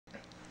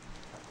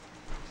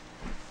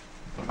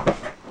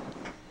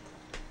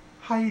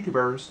Hi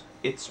YouTubers,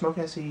 it's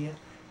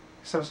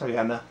SmokeNessy77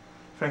 again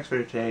for next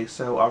video today.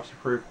 So obviously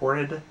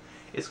pre-recorded.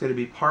 It's going to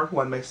be part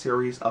 1 of my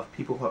series of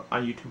people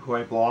on YouTube who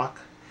I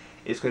block.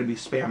 It's going to be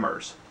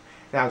spammers.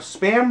 Now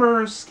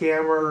spammers,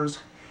 scammers,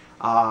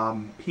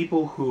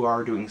 people who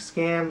are doing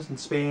scams and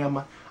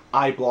spam,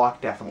 I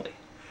block definitely.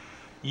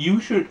 You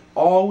should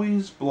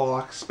always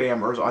block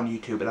spammers on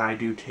YouTube, and I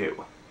do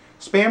too.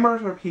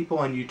 Spammers are people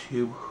on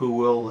YouTube who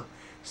will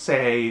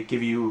say,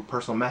 give you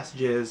personal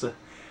messages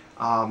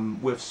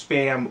with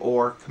spam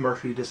or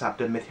commercially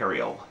deceptive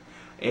material,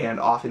 and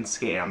often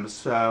scams.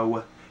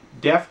 So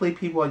definitely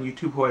people on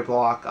YouTube who I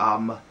block.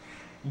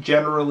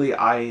 Generally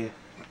I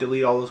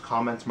delete all those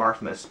comments, mark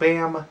them as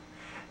spam,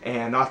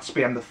 and not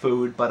spam the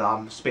food, but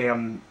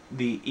spam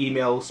the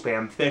email,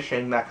 spam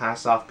phishing, that kind of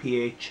stuff,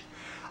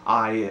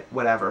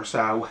 whatever.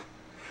 So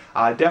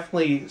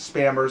definitely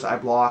spammers I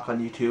block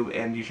on YouTube,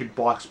 and you should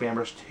block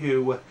spammers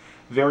too.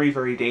 Very,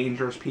 very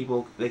dangerous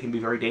people. They can be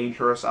very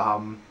dangerous.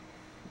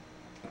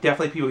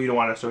 Definitely people you don't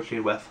want to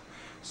associate with.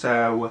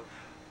 So,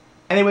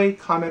 anyway,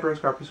 comment or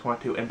subscribe if you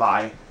want to, and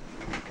bye.